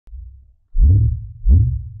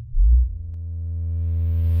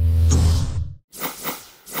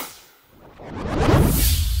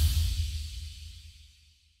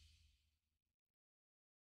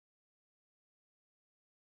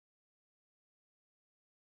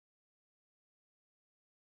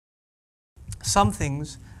some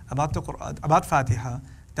things about the Quran, about Fatiha,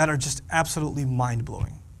 that are just absolutely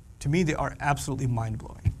mind-blowing. To me, they are absolutely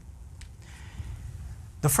mind-blowing.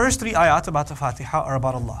 The first 3 ayat about the Fatiha are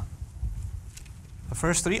about Allah. The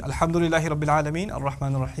first 3, Alhamdulillahi Rabbil Alameen,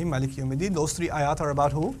 Ar-Rahman Ar-Rahim, Maliki Yawmiddin, those 3 ayat are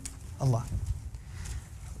about who? Allah.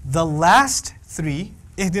 The last 3,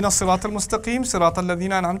 Ihdina Sirat al-Mustaqim, Sirat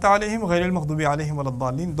al-Ladhina an'amta alayhim, Ghayr al-Maghdubi alayhim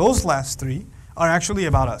wal-Dallin, those last 3 are actually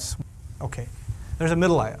about us. Okay, there's a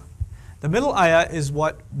middle ayah. The middle ayah is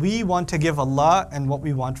what we want to give Allah and what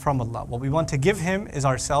we want from Allah. What we want to give Him is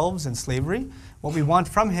ourselves and slavery. What we want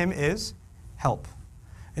from Him is help.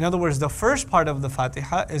 In other words, the first part of the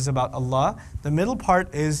Fatiha is about Allah. The middle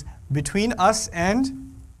part is between us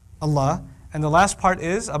and Allah. And the last part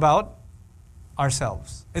is about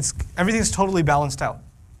ourselves. Everything's totally balanced out.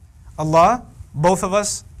 Allah, both of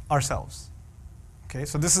us, ourselves. Okay,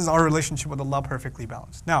 so this is our relationship with Allah, perfectly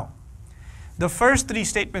balanced. Now, the first 3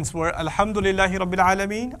 statements were Alhamdulillahi Rabbil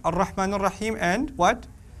Alameen, Ar-Rahman Ar-Rahim, and what?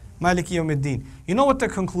 Maliki Yawmiddin. You know what the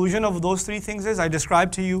conclusion of those 3 things is? I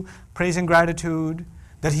described to you praise and gratitude,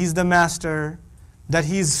 that He's the master, that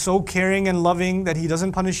He's so caring and loving that He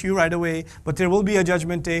doesn't punish you right away, but there will be a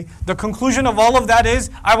judgment day. The conclusion of all of that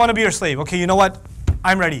is, I want to be your slave. Okay, you know what?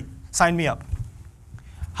 I'm ready. Sign me up.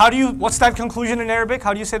 What's that conclusion in Arabic?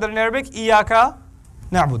 How do you say that in Arabic? Iyaka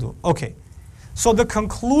na'budu. Okay. So the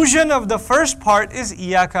conclusion of the first part is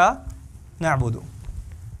Iyaka na'budu.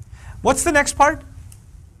 What's the next part?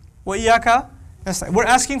 Wa iyaka nasta'in. We're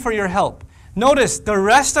asking for your help. Notice, the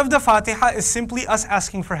rest of the Fatiha is simply us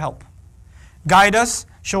asking for help. Guide us,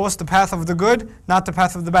 show us the path of the good, not the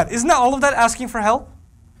path of the bad. Isn't that all of that asking for help?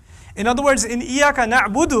 In other words, in Iyaka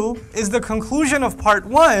na'budu is the conclusion of part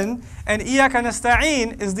 1, and Iyaka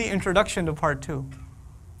nasta'in is the introduction to part 2.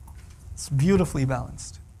 It's beautifully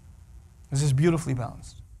balanced. This is beautifully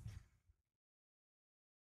balanced.